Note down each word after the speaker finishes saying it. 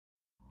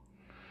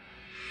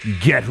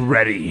Get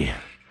ready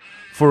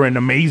for an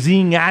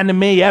amazing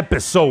anime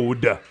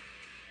episode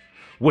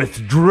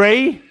with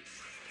Dre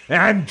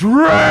and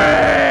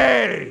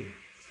Dre!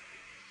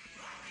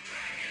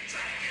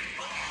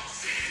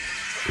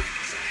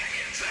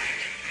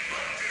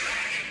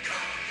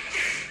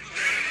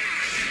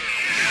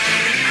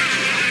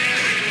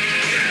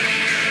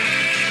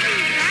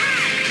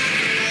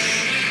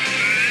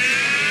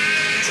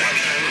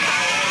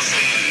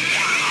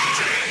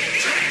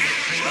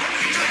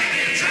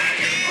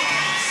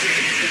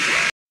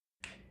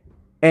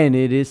 And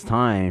it is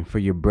time for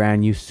your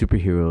brand new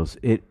superheroes.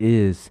 It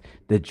is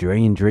the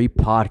Dre and Dre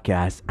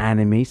Podcast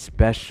Anime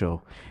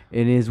Special.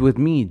 It is with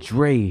me,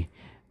 Dre,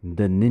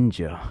 the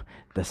ninja,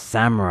 the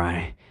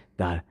samurai,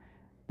 the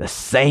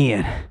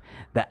Saiyan,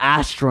 the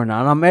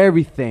astronaut. I'm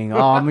everything.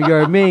 I'm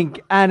your main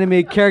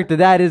anime character.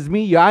 That is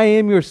me. I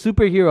am your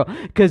superhero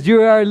because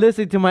you are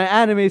listening to my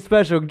anime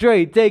special.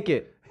 Dre, take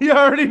it. You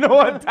already know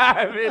what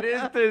time it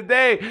is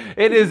today.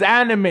 It is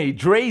Anime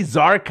Dre's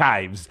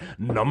Archives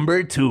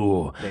number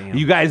 2. Damn.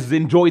 You guys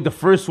enjoyed the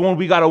first one.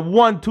 We got a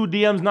 1-2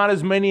 DMs, not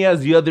as many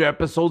as the other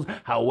episodes.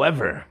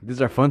 However, These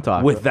are fun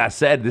talk. with that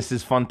said, this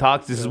is Fun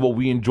Talks. This is what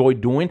we enjoy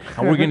doing.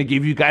 And we're going to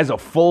give you guys a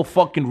full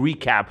fucking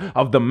recap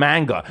of the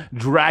manga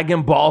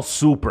Dragon Ball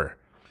Super.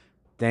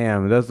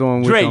 Damn, that's the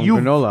one with Dre,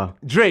 granola.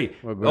 Dre,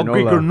 Or okay,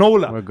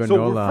 granola. Or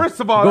So first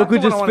of all, Goku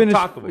that's just what I finished.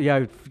 want to talk about.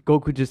 Yeah,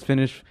 Goku just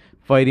finished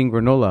fighting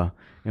granola,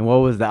 and what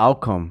was the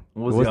outcome?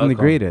 What was it the wasn't the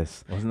outcome?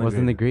 greatest. Wasn't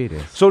Wasn't the the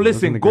greatest. So Wasn't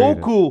listen, the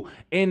greatest. Goku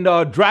in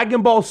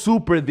Dragon Ball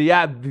Super,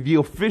 the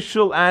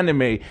official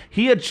anime,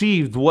 he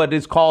achieved what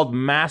is called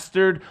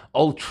Mastered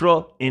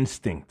Ultra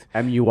Instinct.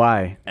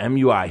 MUI.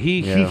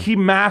 MUI. Yeah. He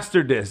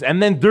mastered this,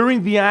 and then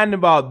during the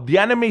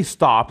anime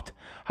stopped.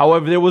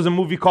 However, there was a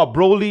movie called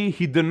Broly.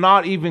 He did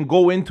not even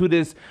go into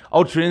this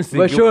Ultra Instinct.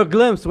 But show a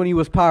glimpse when he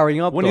was powering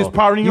up. When he was though.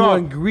 powering he up.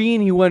 went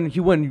green. He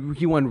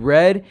went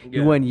red. He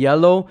Yeah. went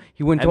yellow.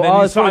 He went And to then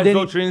all he saw his then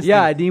Ultra Instinct.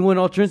 Yeah, then he went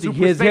Ultra Instinct.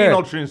 Super His Saiyan hair.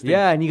 Ultra Instinct.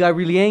 Yeah, and he got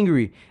really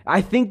angry.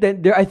 I think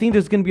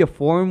there's gonna be a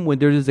form when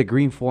there's a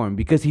green form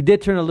because he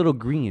did turn a little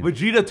green.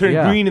 Vegeta turned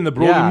Yeah. green in the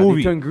Broly Yeah, he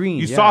movie. turned green,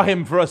 You yeah. saw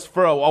him for a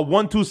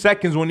 1-2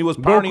 seconds when he was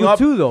powering Goku up.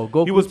 too, though. He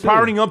Goku was too.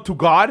 powering up to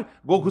God.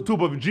 Goku too,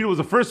 but Vegeta was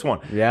the first one.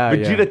 Yeah,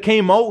 Vegeta yeah.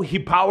 came out. He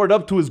powered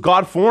up to his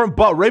God form,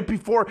 but right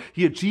before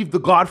he achieved the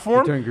God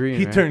form, turned green,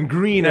 He right? turned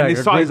green, Yeah, and he like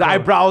a saw his green color.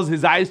 eyebrows,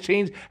 his eyes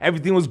changed.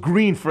 Everything was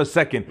green for a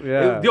second.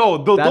 Yeah. Yo,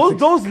 That's a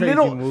those crazy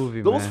little,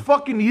 movie, those man.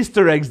 fucking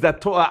Easter eggs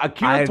that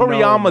Akira I know,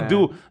 Toriyama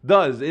man.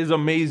 does is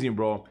amazing,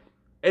 bro.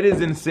 It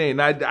is insane.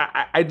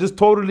 I just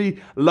totally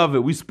love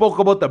it. We spoke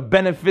about the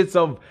benefits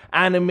of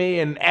anime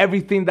and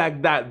everything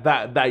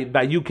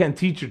that you can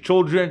teach your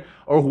children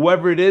or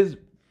whoever it is.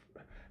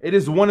 It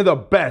is one of the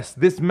best.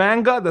 This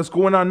manga that's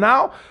going on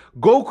now,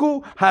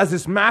 Goku has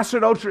this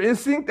mastered Ultra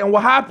Instinct, and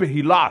what happened?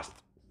 He lost.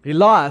 He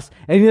lost.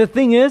 And the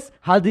thing is,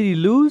 how did he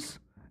lose?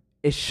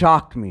 It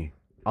shocked me.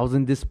 I was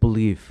in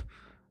disbelief.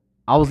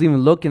 I was even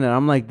looking at it.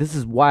 I'm like, this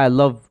is why I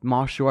love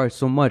martial arts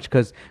so much.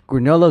 Because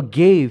Granola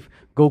gave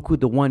Goku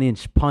the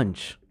 1-inch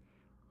punch.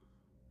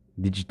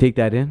 Did you take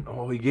that in?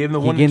 Oh, he gave him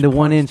the He 1 gave inch the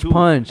punch 1-inch too.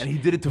 punch. And he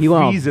did it to He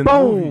went Freeze in the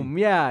movie. boom.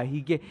 Yeah,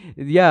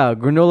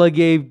 Granola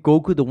gave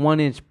Goku the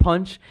 1-inch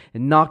punch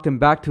and knocked him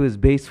back to his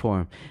base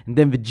form. And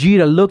then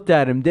Vegeta looked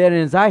at him dead in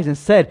his eyes and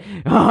said,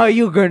 "Oh,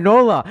 you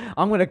Granola,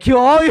 I'm gonna kill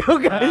all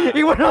you guys."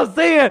 He went on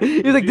saying,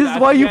 he's like, "This is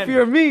why you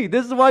fear me.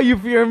 This is why you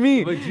fear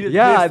me." Vegeta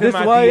Yeah, dissed this him is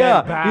at why. the Yeah,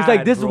 end bad, he's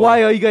like, "This is bro.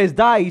 why all you guys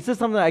die." He said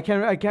something that I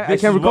can't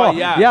This is recall. why,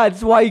 yeah. This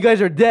is why you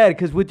guys are dead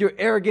because with your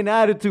arrogant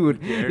attitude.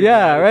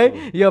 Yeah,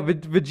 right. Yeah,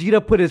 but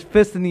Vegeta put his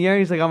fist in the air.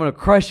 He's like, "I'm gonna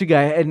crush you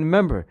guys." And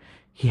remember,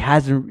 he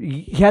hasn't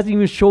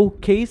even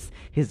showcased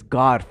his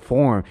God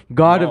form,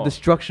 God No. of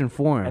destruction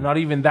form. And not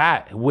even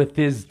that, with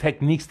his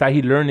techniques that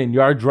he learned in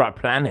Yardrat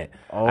Planet.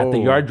 At the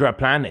Oh. Yardrat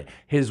Planet.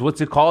 His,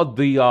 what's it called?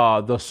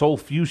 The soul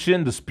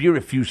fusion, the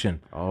spirit fusion.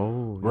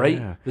 Oh, Right?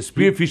 yeah. The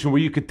spirit fusion where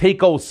you could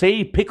take out,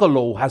 say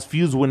Piccolo has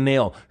fused with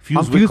Nail,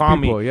 fused with Unfuse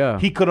Kami. people, yeah.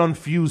 He could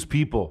unfuse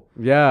people.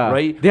 Yeah,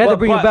 Right? They had to But-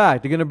 bring it but-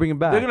 back. They're gonna bring it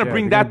back. They're gonna Yeah,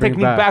 bring they're that gonna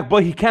technique back,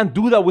 but he can't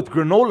do that with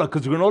Granola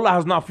because Granola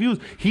has not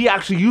fused. He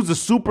actually used the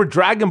Super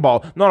Dragon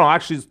Ball. No,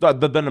 actually, it's the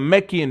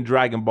Namekian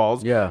Dragon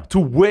Balls. Yeah.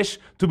 To wish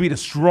to be the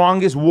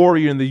strongest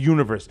warrior in the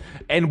universe.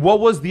 And what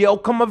was the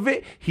outcome of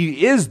it?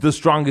 He is the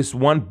strongest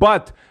one,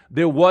 but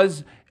there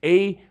was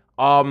a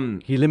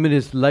He limited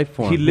his life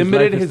form. he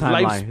limited his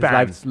timeline,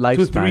 lifespan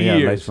to 3 yeah,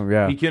 years. lifespan,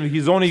 yeah.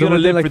 He's only So gonna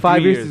within live like for 5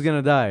 3 years, years. he's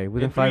gonna die.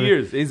 Within In 5 3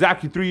 years,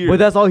 exactly 3 years. But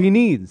that's all he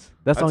needs.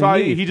 That's all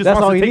he needs. He just That's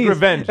wants all to he take needs.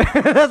 revenge.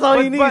 That's all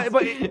he needs.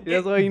 But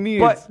That's all he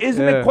needs. But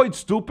isn't Yeah. it quite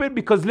stupid?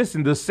 Because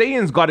listen, the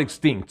Saiyans got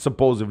extinct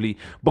supposedly,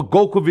 but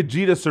Goku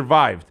Vegeta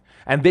survived.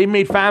 And they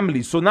made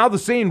families. So now the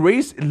Saiyan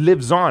race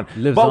lives on.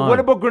 Lives but on. what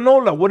about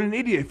Granola? What an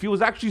idiot. If he was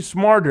actually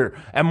smarter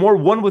and more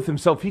one with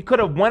himself, he could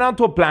have went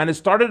onto a planet,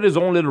 started his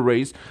own little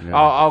race,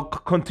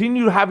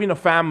 continued having a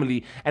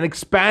family, and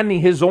expanding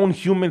his own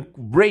human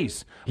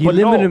race. He But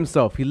limited no.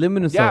 himself. He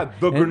limited himself. Yeah,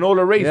 the And-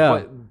 Granola race. yeah.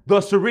 But the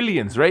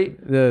Ceruleans, right?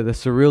 The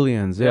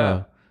Ceruleans,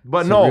 yeah.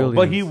 But no,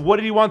 but civilians. what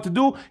did he want to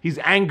do? He's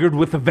angered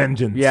with a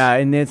vengeance. Yeah,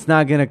 and it's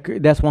not gonna.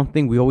 That's one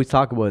thing we always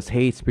talk about is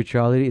hate,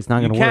 spirituality. It's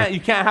not gonna work. You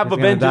can't have It's a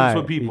gonna vengeance die.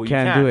 with people. You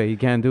can't do it. You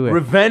can't do it.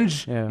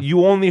 Revenge, Yeah.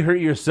 you only hurt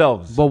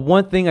yourselves. But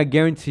one thing I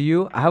guarantee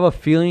you, I have a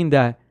feeling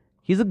that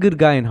he's a good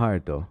guy in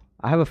heart, though.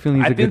 I have a feeling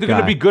he's I a think good they're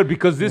guy. gonna be good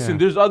because listen, Yeah.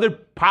 there's other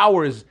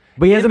powers.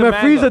 But he hasn't in the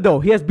met manga. Frieza though.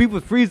 He has beef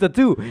with Frieza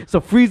too. So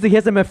Frieza, he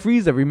hasn't met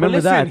Frieza. But Remember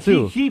listen, that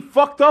too. he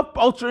fucked up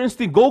Ultra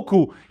Instinct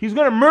Goku. He's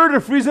gonna murder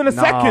Frieza in a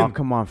second.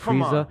 Come on,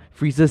 Frieza.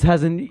 Frieza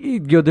hasn't.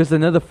 Yo, there's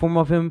another form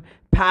of him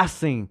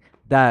passing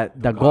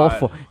that gold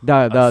for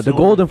the Silver.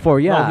 golden form.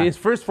 Yeah, No, his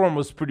first form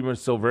was pretty much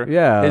silver.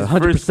 Yeah, his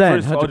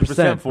 100%,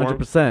 100% form.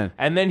 100%.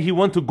 And then he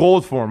went to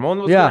gold form. I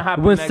wonder what's gonna yeah.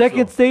 happen When next,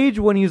 second though. stage,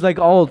 when he's like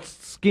all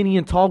skinny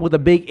and tall with a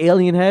big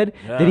alien head,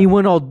 Yeah. then he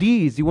went all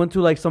D's. He went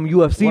to like some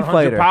UFC 100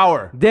 fighter.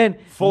 power. Then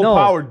Full no,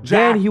 power, Then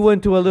jacked, he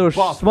went to a little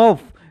buff.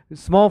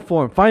 small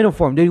form, final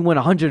form. Then he went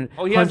 100.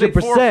 Oh, he has like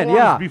 4 100%. forms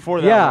Yeah, before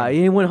that yeah. one.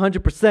 He went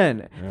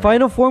 100%.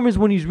 Final form is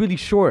when he's really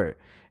short,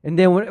 and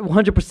then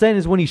 100%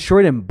 is when he's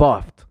short and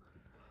buffed.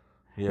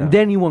 Yeah. And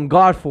then he went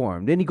God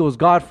form. Then he goes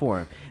God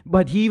form.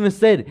 But he even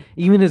said,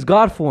 even his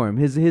God form,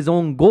 his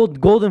own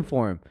golden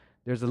form,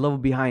 there's a level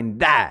behind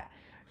that.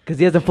 Because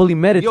he hasn't fully Yo,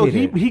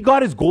 meditated. he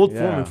got his gold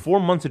form Yeah. in 4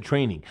 months of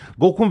training.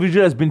 Goku and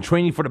Vegeta has been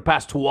training for the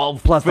past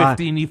 12, Plus,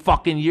 15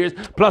 fucking years.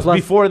 Plus plus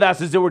before that,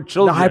 since they were the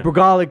children.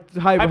 hyperbolic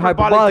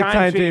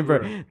time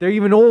chamber. They're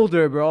even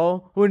older,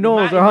 bro. Who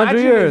knows? They're 100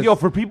 Imagine years. Yo,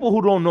 for people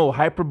who don't know,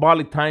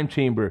 hyperbolic time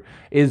chamber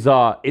is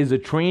a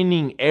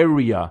training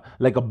area,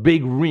 like a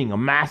big ring, a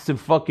massive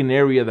fucking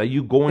area that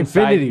you go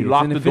inside, Infinity. you It's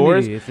lock an the infinity.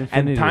 doors, It's and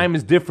infinity. time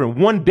is different.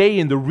 One day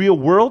in the real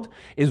world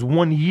is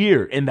 1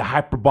 year in the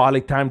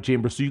hyperbolic time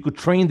chamber. So you could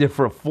train there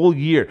for a full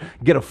year,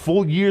 get a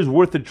full year's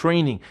worth of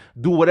training,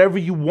 do whatever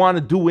you want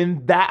to do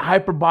in that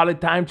hyperbolic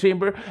time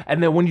chamber,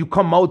 and then when you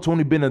come out, it's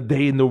only been a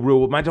day in the real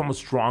world. Imagine how much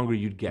stronger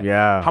you'd get.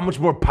 Yeah. How much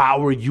more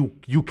power you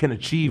can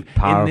achieve in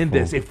Powerful.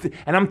 this.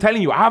 And I'm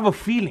telling you, I have a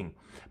feeling.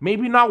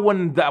 Maybe not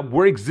when that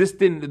we're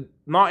existing,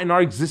 not in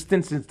our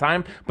existence in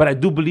time, but I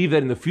do believe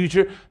that in the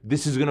future,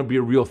 this is gonna be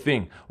a real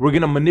thing. We're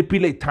gonna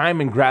manipulate time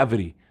and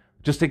gravity.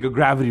 Just take a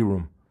gravity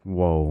room.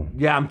 Whoa.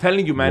 Yeah, I'm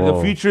telling you, man. Whoa.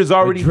 The future is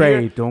already But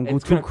Dre, here. don't go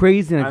It's too gonna-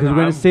 crazy I because know, we're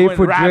gonna I'm save going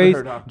for rabbit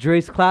herd, huh?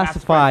 Dre's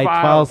classified Classified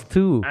files files.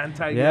 too.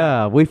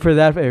 Yeah. Wait for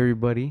that,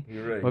 everybody.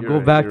 You're right, But you're go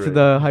right, back you're to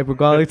right. the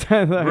hyperbolic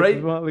time. Right?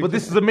 But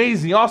this is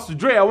amazing. Also,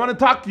 Dre, I want to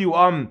talk to you.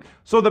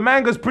 So the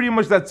manga's pretty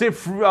much that's it.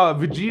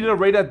 Vegeta,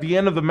 right at the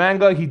end of the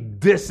manga, he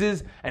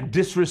disses and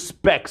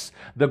disrespects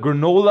the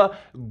granola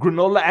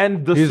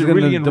and the He's gonna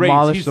Cerulean race.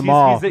 demolish them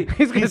all. He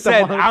Gonna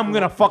said, demolish I'm them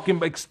gonna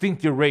fucking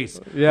extinct your race.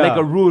 Yeah. Like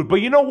a rude.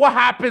 But you know what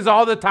happens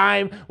all the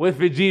time with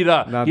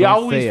Vegeta? No, He don't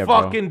always say it,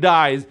 bro. fucking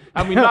dies.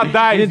 I mean, not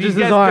dies, he injures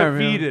gets his arm,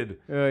 defeated.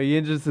 He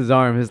injures his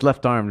arm, his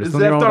left arm. There's His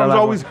something left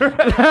wrong with arm's that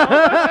always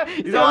hurt.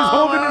 He's always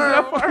holding his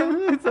left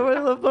arm. It's always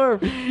left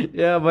arm.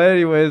 Yeah, but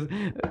anyways,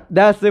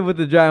 that's it with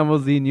the Dragon Ball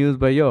Z news.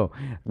 But yo,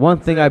 one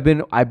thing I've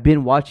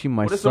been watching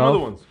What are some other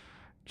myself. ones?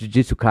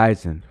 Jujutsu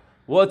Kaisen.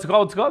 What's it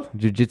called? What's it called?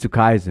 Jujutsu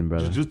Kaisen,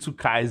 brother. Jujutsu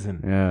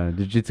Kaisen. Yeah,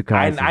 Jujutsu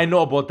Kaisen. I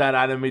know about that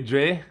anime,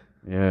 Dre.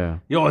 Yeah.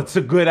 Yo, it's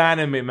a good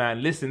anime,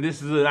 man. Listen,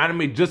 this is an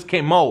anime just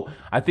came out.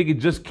 I think it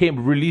just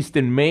came released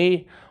in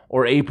May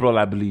or April,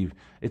 I believe.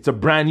 It's a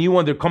brand new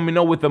one. They're coming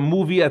out with a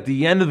movie at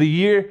the end of the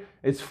year.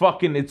 It's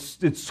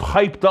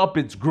hyped up.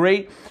 It's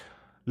great.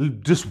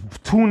 Just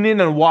tune in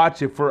and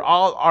watch it. For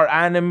all our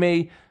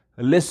anime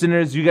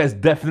listeners, you guys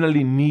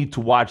definitely need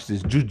to watch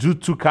this.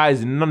 Jujutsu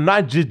Kaisen. No,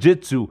 not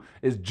Jiu-Jitsu.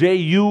 It's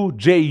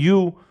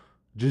J-U-J-U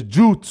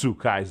Jujutsu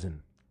Kaisen.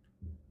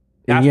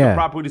 That's the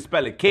proper way to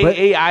spell it. But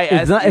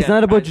K-A-I-S. it's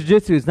not about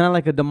jujitsu. It's not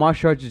like a the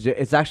martial arts.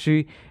 It's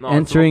actually No, it's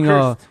entering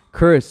about a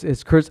curse.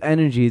 It's cursed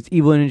energy. It's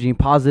evil energy,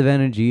 positive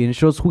energy, and it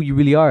shows who you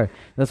really are.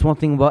 That's one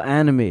thing about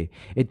anime.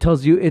 It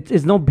tells you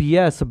it's no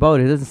BS about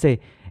it. It doesn't say,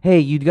 hey,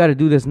 you got to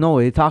do this. No,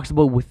 it talks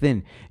about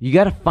within. You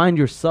got to find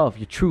yourself,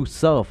 your true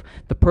self,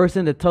 the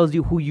person that tells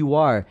you who you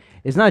are.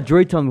 It's not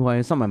Dre telling me who I am.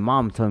 It's not my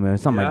mom telling me.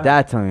 It's not my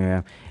dad telling me who I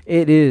am.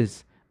 It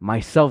is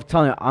myself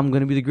telling you I'm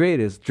gonna be the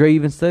greatest. Dre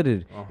even said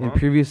it in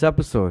previous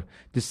episode.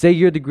 To say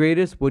you're the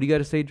greatest, what do you got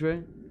to say,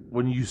 Dre?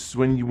 When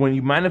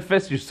you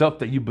manifest yourself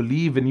that you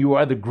believe and you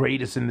are the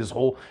greatest in this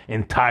whole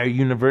entire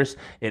universe,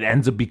 it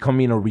ends up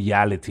becoming a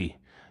reality.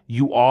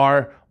 You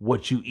are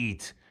what you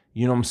eat.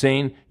 You know what I'm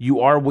saying? You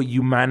are what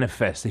you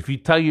manifest. If you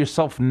tell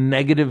yourself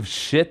negative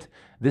shit,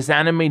 this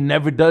anime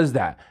never does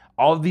that.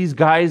 All these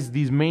guys,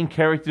 these main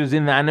characters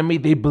in the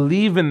anime, they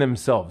believe in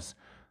themselves.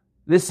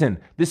 Listen,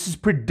 this is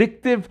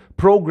predictive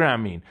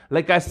programming.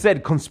 Like I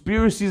said,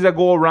 conspiracies that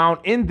go around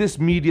in this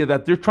media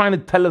that they're trying to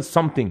tell us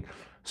something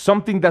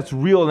that's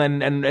real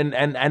and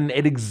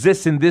it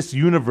exists in this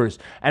universe.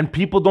 And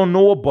people don't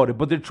know about it,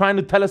 but they're trying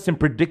to tell us in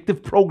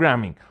predictive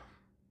programming.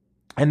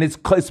 And it's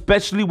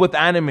especially with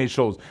anime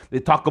shows. They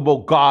talk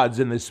about gods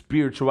and the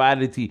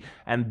spirituality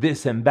and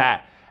this and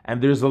that.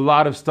 And there's a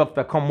lot of stuff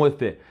that come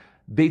with it.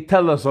 They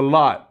tell us a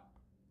lot.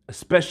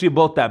 Especially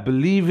about that,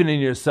 believing in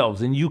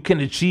yourselves, and you can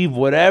achieve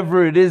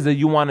whatever it is that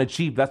you want to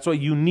achieve. That's what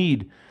you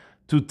need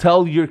to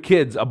tell your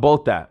kids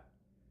about that.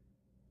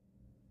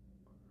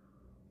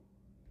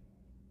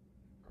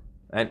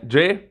 And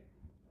Jay?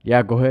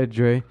 Yeah, go ahead,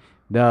 Dre.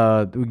 You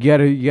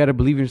gotta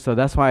believe in yourself.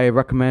 That's why I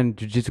recommend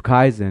Jujutsu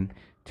Kaisen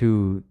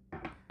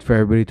for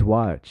everybody to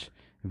watch.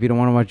 If you don't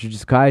want to watch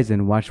Jujutsu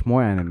Kaisen, watch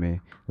more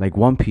anime like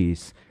One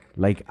Piece.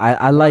 Like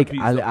I like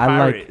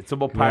It's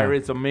about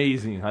pirates. Yeah.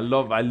 Amazing. I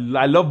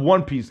love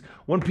One Piece.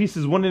 One Piece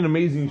is an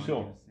amazing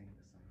show.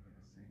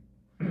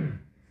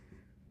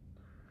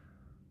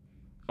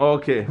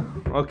 Okay.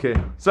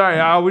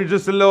 Sorry, we're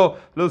just a little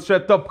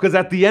strapped up because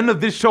at the end of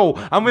this show,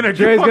 I'm gonna.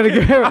 Dre's gonna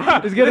give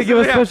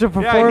a special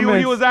performance. Yeah,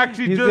 he was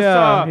actually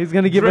he's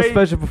gonna give a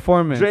special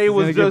performance. Dre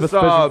was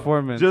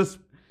just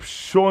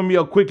showing me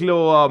a quick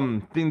little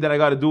thing that I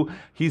got to do.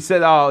 He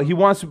said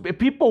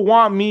people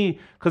want me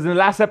because in the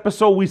last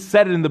episode we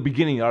said it in the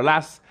beginning. Our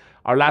last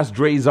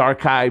Dre's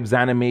Archives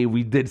anime,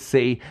 we did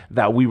say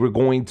that we were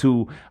going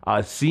to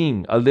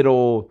sing a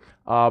little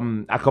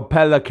a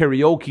cappella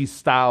karaoke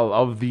style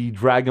of the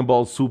Dragon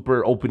Ball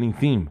Super opening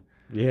theme.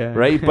 Yeah.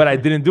 Right? But I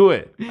didn't do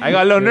it. I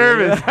got a little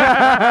nervous.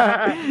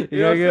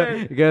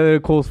 You got a little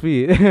cold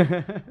feet.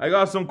 I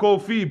got some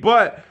cold feet,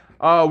 but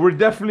we're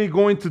definitely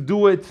going to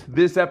do it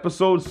this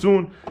episode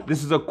soon.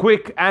 This is a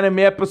quick anime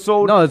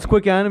episode. No, it's a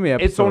quick anime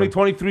episode. It's only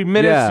 23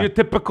 minutes. Yeah. Your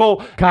typical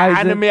Kaisen.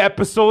 Anime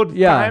episode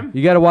time.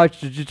 You got to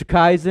watch Jujutsu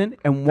Kaisen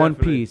and One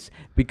Piece.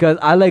 Because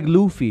I like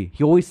Luffy.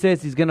 He always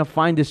says he's going to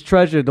find this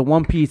treasure, the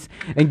One Piece.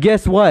 And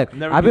guess what?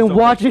 I've been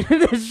watching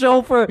this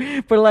show for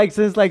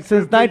since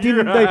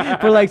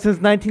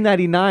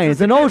 1999.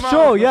 It's an old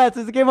show.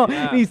 Since it came out.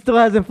 Yeah. And he still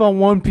hasn't found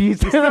One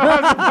Piece. He still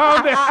hasn't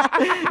found it.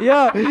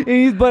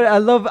 Yeah. But I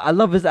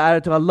love his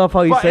attitude. I love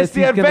how he says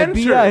he's going to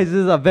be. Yeah, it's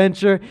his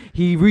adventure.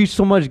 He reached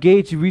so much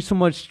gates. He reached so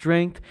much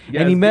strength.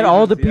 And he met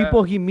all the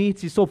people he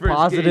meets. He's so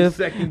positive.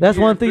 That's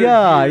one thing.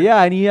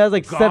 Yeah. And he has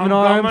like 7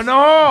 arms.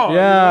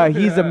 Yeah,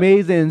 he's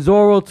amazing. And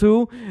Zoro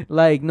too.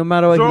 Like no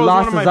matter what, he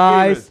lost his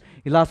eyes. Favorites.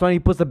 He lost one. He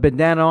puts a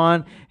bandana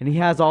on, and he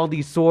has all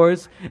these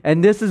swords.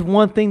 And this is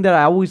one thing that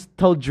I always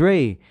tell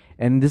Dre.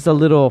 And this is a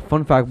little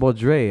fun fact about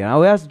Dre. And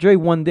I asked Dre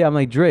one day. I'm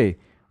like, Dre,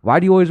 why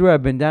do you always wear a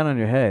bandana on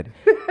your head?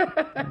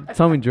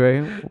 Tell me,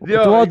 Dre.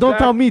 Don't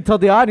tell me. Tell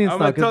the audience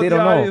now because they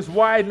don't know.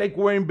 Why I like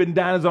wearing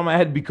bandanas on my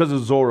head because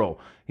of Zoro.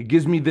 It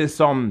gives me this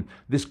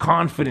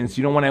confidence,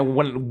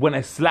 when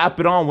I slap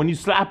it on. When you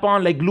slap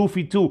on like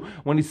Luffy too,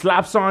 when he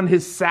slaps on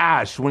his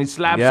sash, when he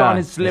slaps on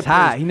his slippers, his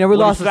hat. He never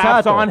lost his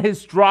hat. Slaps on his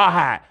straw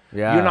hat.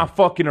 Yeah. You're not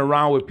fucking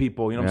around with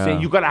people. You know what I'm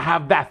saying? You gotta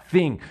have that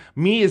thing.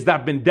 Me is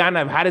that bandana.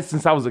 I've had it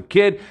since I was a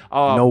kid.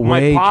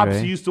 My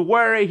pops Dre. Used to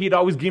wear it. He'd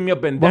always give me a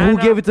bandana. But who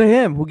gave it to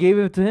him? Who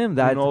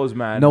That who knows,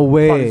 man. No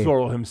way. Probably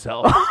Zoro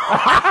himself.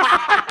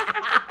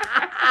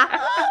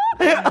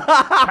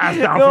 Passed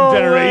down from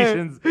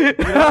generations.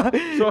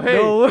 So hey,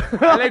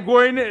 I like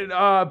wearing it.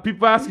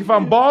 People ask if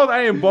I'm bald.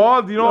 I ain't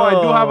bald. I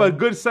do have a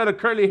good set of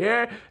curly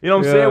hair. You know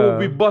what I'm saying? We'll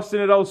be busting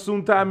it out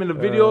soon time in the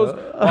videos.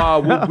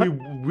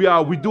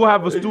 We do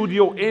have a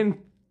studio in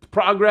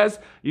progress.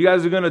 You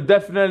guys are gonna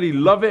definitely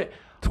love it.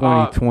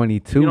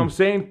 2022. You know what I'm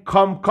saying?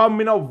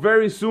 Coming out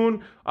very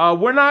soon.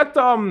 We're not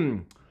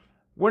trying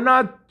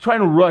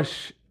to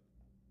rush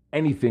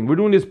anything. We're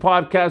doing this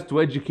podcast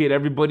to educate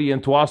everybody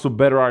and to also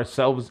better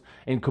ourselves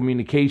in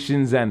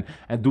communications and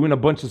doing a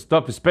bunch of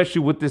stuff,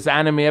 especially with this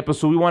anime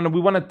episode. We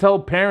want to tell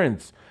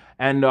parents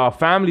and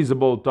families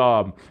about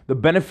the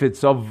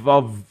benefits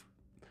of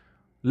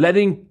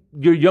letting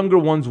your younger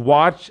ones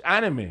watch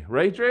anime,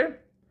 right, Dre?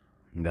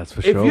 That's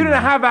for sure. If you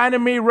didn't have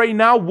anime right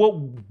now,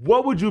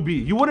 what would you be?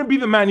 You wouldn't be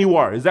the man you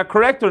are. Is that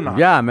correct or not?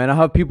 Yeah, man. I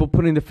have people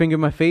putting the finger in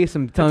my face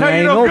and telling me I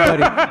ain't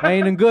nobody. I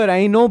ain't good. I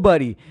ain't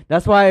nobody.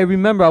 That's why I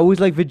remember I always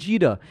like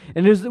Vegeta.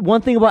 And there's one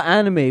thing about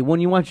anime.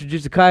 When you watch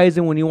Jujutsu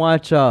Kaisen, when you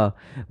watch some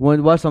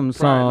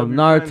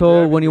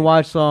Naruto, when you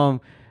watch some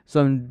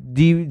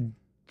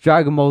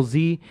Dragon Ball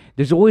Z,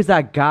 there's always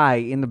that guy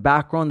in the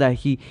background that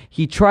he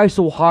tries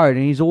so hard,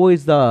 and he's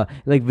always the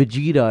like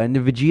Vegeta, and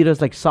the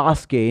Vegeta's like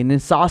Sasuke, and then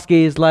Sasuke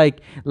is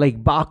like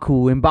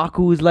Baku, and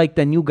Baku is like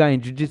the new guy in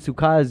Jujutsu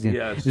Kaisen.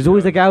 Yes, there's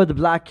always a guy with the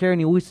black hair, and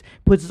he always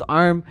puts his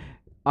arm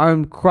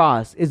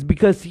crossed. It's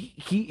because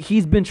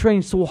he's been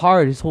training so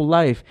hard his whole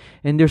life,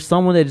 and there's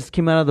someone that just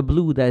came out of the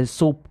blue that is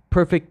so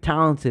perfect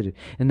talented,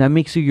 and that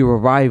makes you your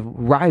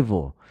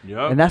rival.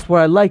 Yep. And that's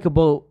what I like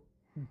about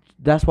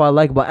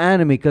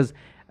anime, because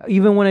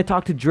even when I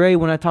talk to Dre,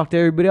 when I talk to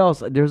everybody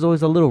else, there's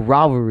always a little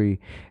rivalry,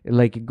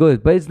 like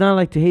good. But it's not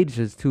like to hate, it's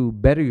just to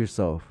better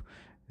yourself.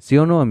 ¿Sí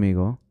o no,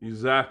 amigo?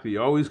 Exactly.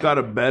 You always got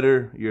to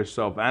better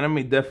yourself.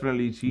 Anime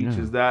definitely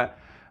teaches that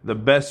the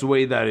best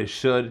way that it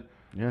should.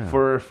 Yeah.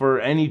 For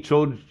any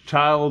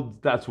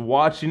child that's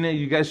watching it,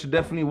 you guys should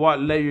definitely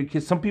let your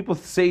kids. Some people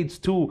say it's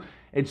too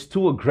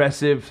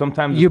aggressive.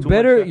 Sometimes you're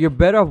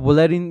better off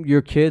letting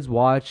your kids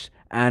watch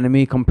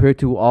anime compared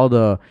to all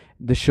the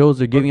shows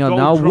they're giving out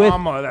now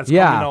drama that's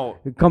coming out.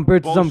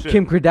 Compared to some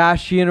Kim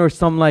Kardashian or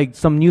some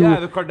new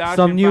the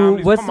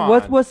Kardashian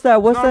what's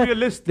that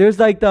realistic. There's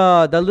like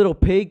the little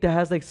pig that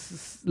has like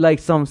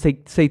some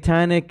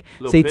satanic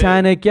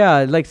pig.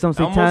 Yeah, like some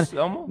satanic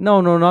Elmo?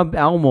 No, not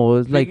Elmo.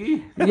 It's like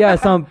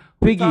some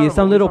Piggy. It's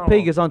some little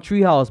pig. It's on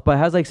Treehouse, but it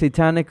has like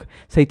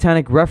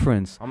satanic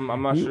reference. I'm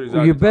not sure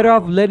exactly. You're better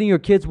off letting your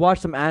kids watch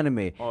some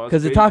anime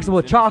because it talks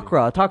about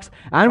chakra.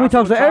 Anime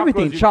talks about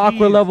everything.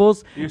 Chakra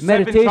levels,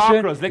 meditation.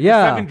 Chakras, like the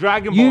 7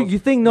 Dragon Balls. You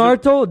think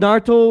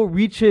Naruto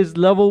reached his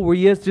level where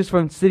he is just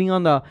from sitting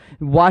on the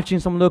watching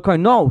some little car?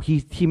 No,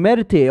 he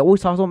meditates.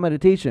 Always talks about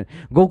meditation.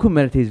 Goku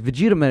meditates.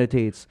 Vegeta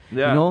meditates.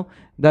 Yeah. You know,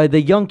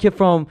 the young kid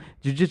from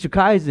Jujutsu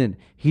Kaisen.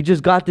 He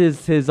just got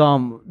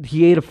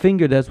he ate a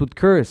finger that's with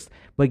cursed,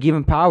 but give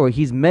him power.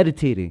 He's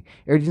meditating.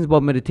 Everything's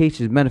about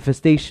meditation,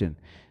 manifestation.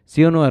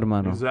 ¿Sí o no,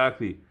 hermano?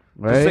 Exactly.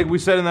 Right? Just like we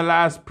said in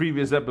the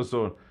previous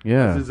episode.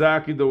 Yeah. It's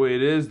exactly the way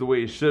it is, the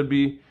way it should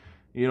be.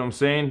 You know what I'm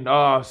saying?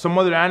 Some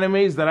other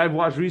animes that I've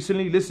watched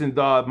recently. Listen,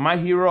 My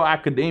Hero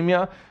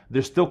Academia,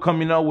 they're still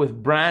coming out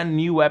with brand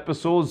new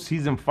episodes.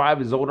 Season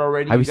 5 is out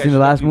already. Have you seen the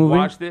last movie?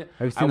 Watched it?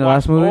 Have you seen the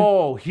last movie?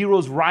 Oh,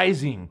 Heroes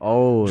Rising.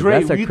 Oh,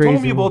 Dre, that's a you crazy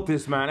told me movie. about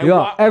this, man.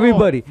 Yeah,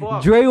 everybody.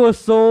 Dre was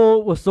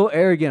so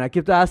arrogant. I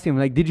kept asking him,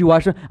 like, did you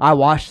watch it? I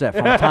watched that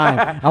from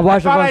time. I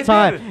watched it from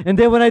time. And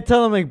then when I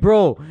tell him, like,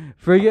 bro,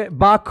 forget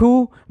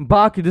Baku,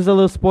 this is a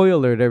little spoiler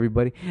alert,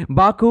 everybody.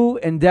 Baku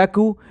and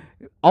Deku,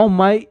 All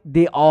Might,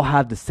 they all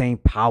have the same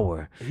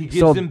power. He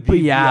gives them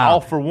the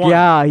all for one.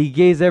 Yeah, he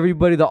gives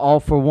everybody the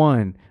all for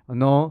one.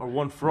 No, or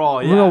one for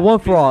all. Yeah, no, one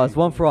for all. It's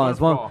one for all. It's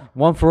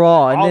one for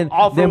all. And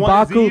all for then one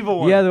Baku, is the evil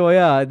one.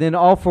 yeah. Then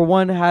all for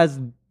one has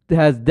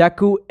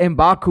Deku and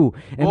Baku.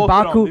 And both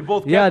Baku,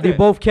 they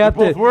both kept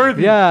They're it. both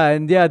worthy.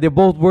 Yeah, they're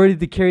both worthy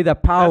to carry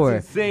that power.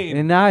 That's insane.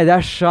 And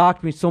that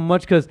shocked me so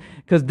much because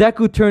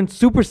Deku turned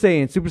Super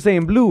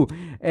Saiyan Blue,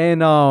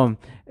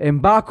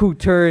 and Baku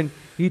turned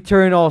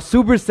all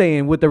Super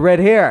Saiyan with the red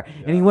hair,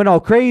 and he went all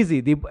crazy.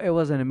 It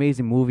was an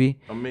amazing movie.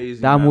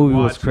 Amazing. That movie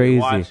was crazy.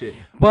 Watch it.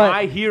 But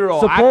My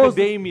Hero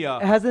Academia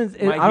hasn't.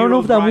 I don't know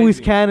if that movie's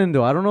canon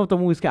though. I don't know if the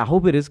movie's canon. I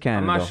hope it is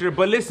canon. I'm not sure.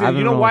 But listen,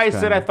 you know why I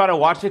said I thought I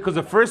watched it? Because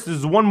at first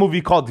there's one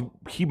movie called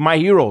My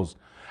Heroes,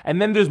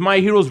 and then there's My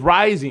Heroes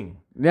Rising.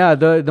 Yeah,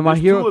 the My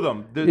Hero. Two of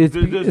them.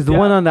 It's the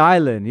one on the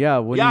island. Yeah.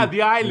 The island.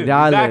 The island.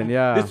 Exactly.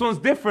 Yeah. This one's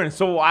different.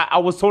 So I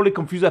was totally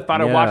confused. I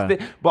thought I watched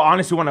it, but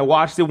honestly, when I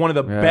watched it, one of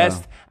the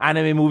best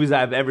anime movies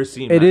I've ever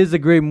seen. It is a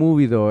great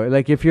movie though.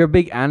 Like if you're a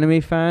big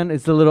anime fan,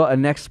 it's a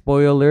next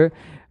spoiler.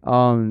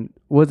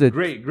 Was it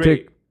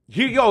great?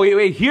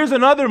 Here's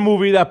another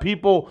movie that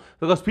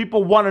because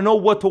people want to know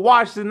what to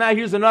watch. And now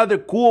here's another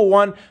cool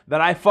one that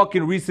I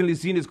fucking recently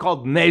seen. It's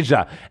called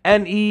Nezha.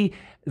 Nezha.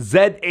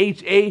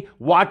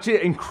 Watch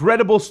it.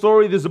 Incredible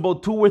story. There's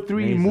about 2 or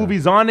 3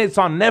 movies on it. It's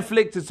on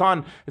Netflix. It's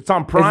on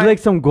Prime. It's like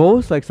some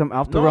ghosts, like some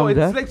after realm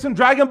death. It's like some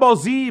Dragon Ball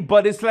Z,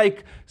 but it's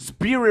like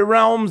spirit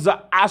realms,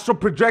 astral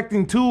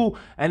projecting too,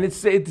 and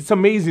it's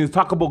amazing. It's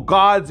talk about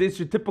gods. It's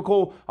your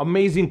typical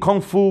amazing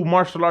kung fu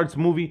martial arts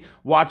movie.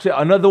 Watch it.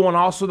 Another one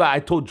also that I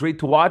told Drake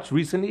to watch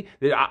recently.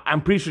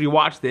 I'm pretty sure you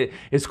watched it.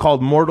 It's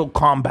called Mortal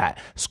Kombat: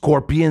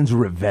 Scorpion's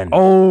Revenge.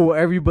 Oh,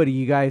 everybody,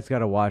 you guys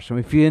gotta watch them.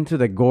 If you're into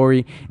the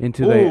gory,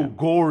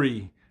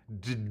 gory,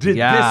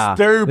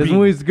 disturbing, this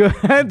movie's good.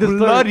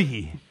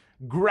 Bloody,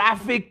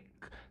 graphic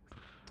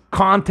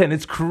content.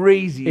 It's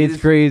crazy.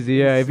 It's crazy,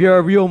 yeah. If you're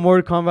a real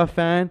Mortal Kombat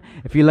fan,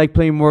 if you like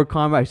playing Mortal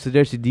Kombat, I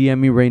suggest you DM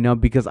me right now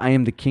because I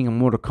am the king of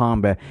Mortal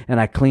Kombat and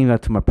I claim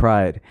that to my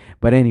pride.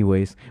 But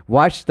anyways,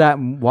 watch that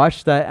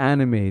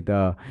anime,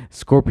 the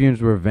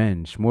Scorpion's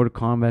Revenge. Mortal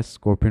Kombat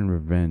Scorpion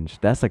Revenge.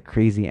 That's a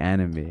crazy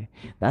anime.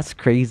 That's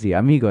crazy,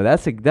 amigo.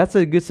 That's a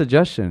good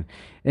suggestion.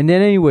 And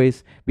then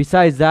anyways,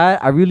 besides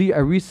that, I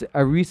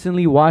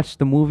recently watched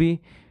the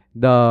movie,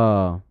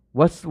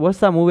 What's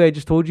that movie I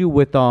just told you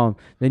with the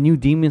new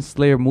Demon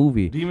Slayer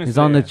movie? It's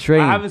on the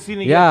train. I haven't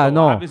seen it yet.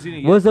 Yeah, I haven't seen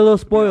it yet. What's a little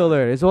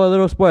spoiler? It's all a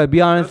little spoiler. Be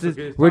honest,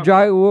 okay. we're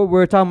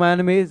talking about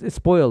anime. It's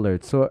spoiler,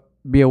 so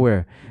be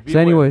aware.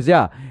 Anyways,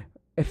 yeah,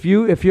 if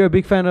you're a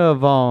big fan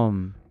of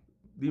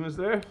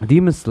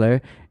Demon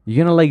Slayer,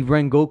 you're gonna like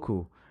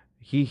Rengoku.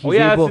 He's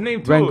that's the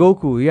name too.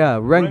 Rengoku, yeah,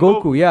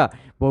 Rengoku, yeah.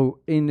 But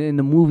in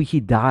the movie, he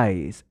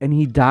dies, and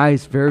he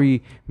dies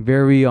very,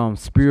 very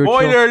spiritual.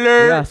 Spoiler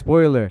alert! Yeah,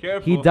 spoiler.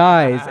 Careful. He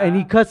dies, and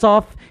he cuts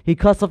off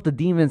the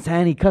demon's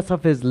hand. He cuts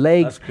off his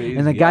legs,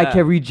 and the guy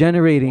kept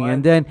regenerating.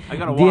 And then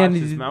the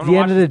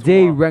end of the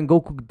day,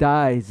 Rengoku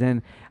dies,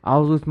 and I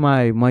was with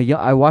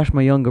I watched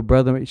my younger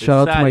brother.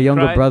 Shout out to my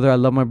younger brother. I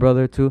love my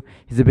brother too.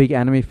 He's a big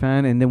anime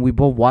fan, and then we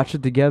both watched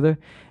it together,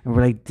 and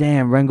we're like,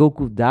 "Damn,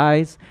 Rengoku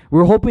dies."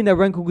 We're hoping that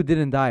Rengoku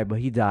didn't die, but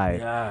he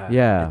died.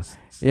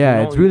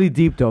 Yeah, it's really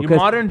deep though.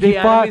 Modern day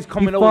anime is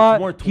coming out with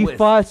more twists. He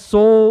fought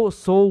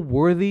so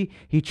worthy.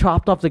 He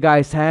chopped off the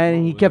guy's hand,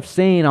 and he kept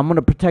saying, "I'm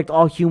gonna protect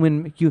all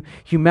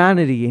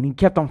humanity," and he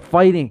kept on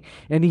fighting.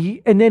 And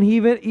then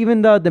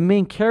even the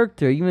main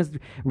character even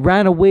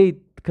ran away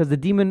because the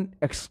demon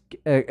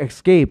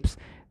escapes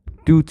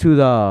due to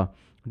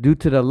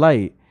the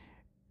light.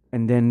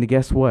 And then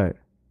guess what?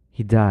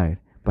 He died.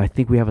 But I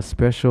think we have a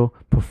special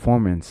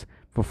performance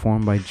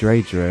performed by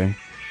Dre.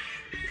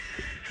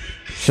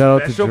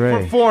 Shout out to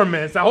Dre.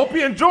 Performance. I hope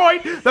you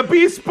enjoyed the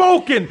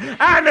Bespoken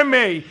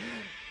Anime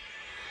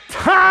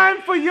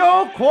Time for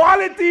your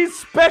quality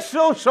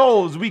special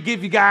shows. We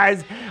give you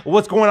guys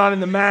what's going on in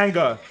the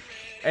manga.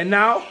 And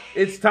now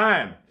it's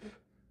time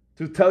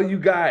to tell you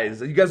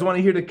guys. You guys want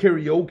to hear the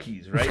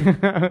karaoke's,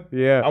 right?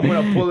 Yeah. I'm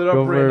going to pull it up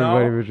Go right for now.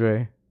 everybody,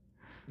 Dre.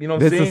 You know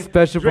what I'm This saying? is a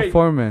special Dre,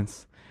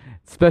 performance.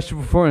 Special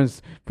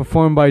performance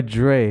performed by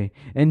Dre.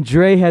 And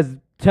Dre has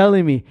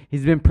telling me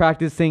he's been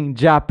practicing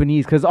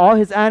Japanese because all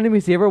his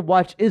animes he ever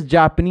watched is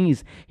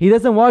Japanese. He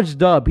doesn't watch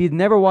dub. He's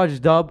never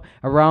watched dub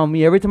around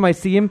me. Every time I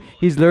see him,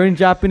 he's learning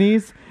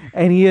Japanese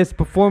and he is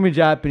performing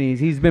Japanese.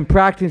 He's been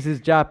practicing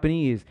his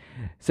Japanese.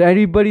 So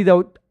anybody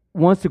that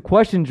wants to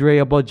question Dre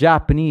about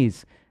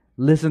Japanese,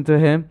 listen to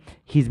him.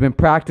 He's been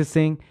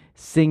practicing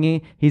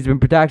singing. He's been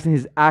practicing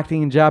his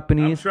acting in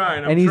Japanese.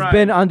 I'm He's trying.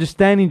 been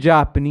understanding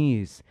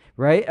Japanese,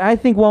 right? I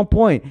think one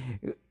point,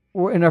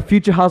 in our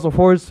future House of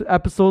Horrors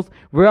episodes,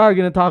 we are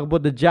going to talk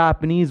about the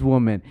Japanese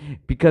woman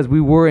because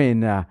we were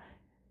in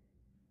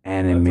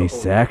anime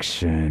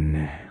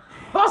section.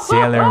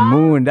 Sailor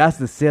Moon. That's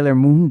the Sailor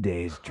Moon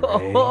days, Dre.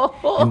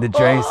 In the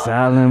Dre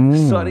Sailor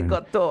Moon.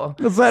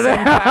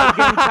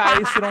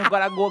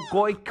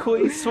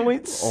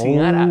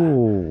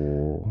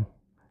 Oh.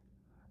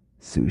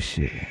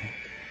 Sushi.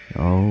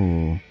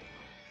 Oh.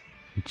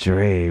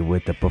 Dre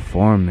with the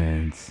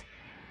performance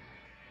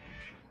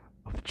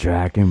of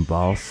Dragon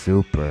Ball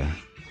Super.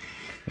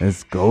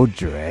 Let's go,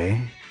 Dre.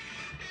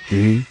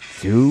 3,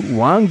 2,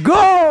 1,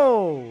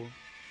 go!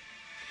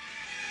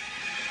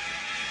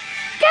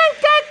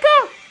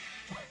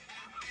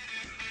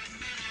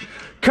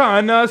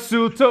 Kana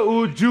suta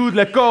uju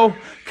leko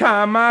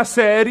kama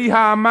seri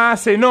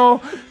hamase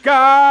no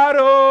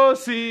karo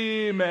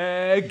si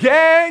me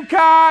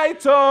genkai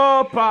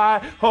topai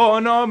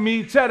hono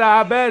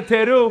michara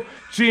beteru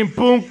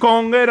chimpun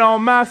kongero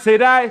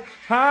maserai.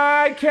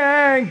 I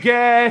can't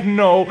get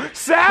no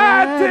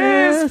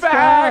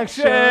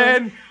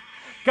satisfaction.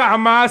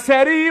 Kama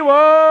seri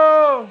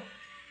wo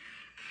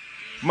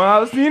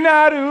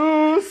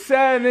Mausinaru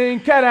senin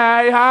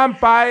kanai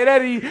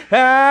hampaireri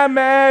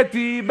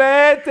hameti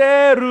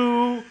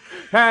beteru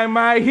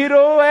my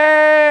hero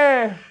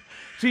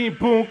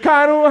chimpun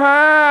kanu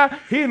ha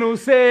hinu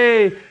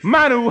se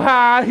manu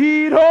ha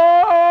hiro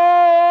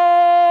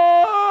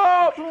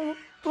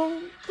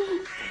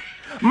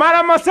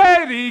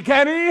manamaseri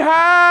kani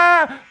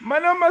ha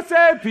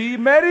manamasepi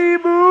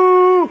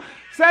meribu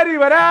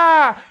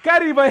saribara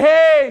kariba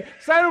he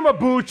sanuma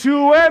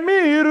buchu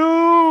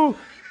emiru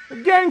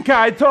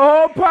Genkai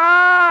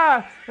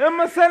Topa!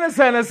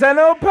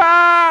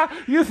 Senopa!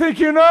 You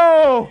think you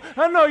know?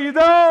 I know you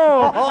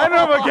don't! I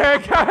know my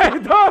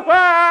Genkai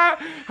Topa!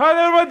 I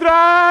know my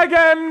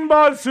Dragon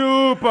Ball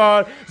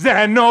Super!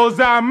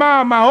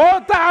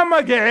 Zenozamama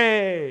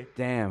Otamage!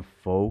 Damn,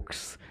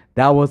 folks.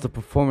 That was a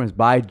performance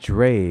by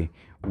Dre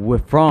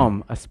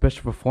from a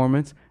special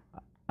performance.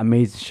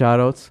 Amazing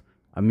shoutouts,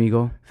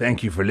 amigo.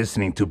 Thank you for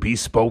listening to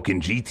Bespoke in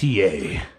GTA.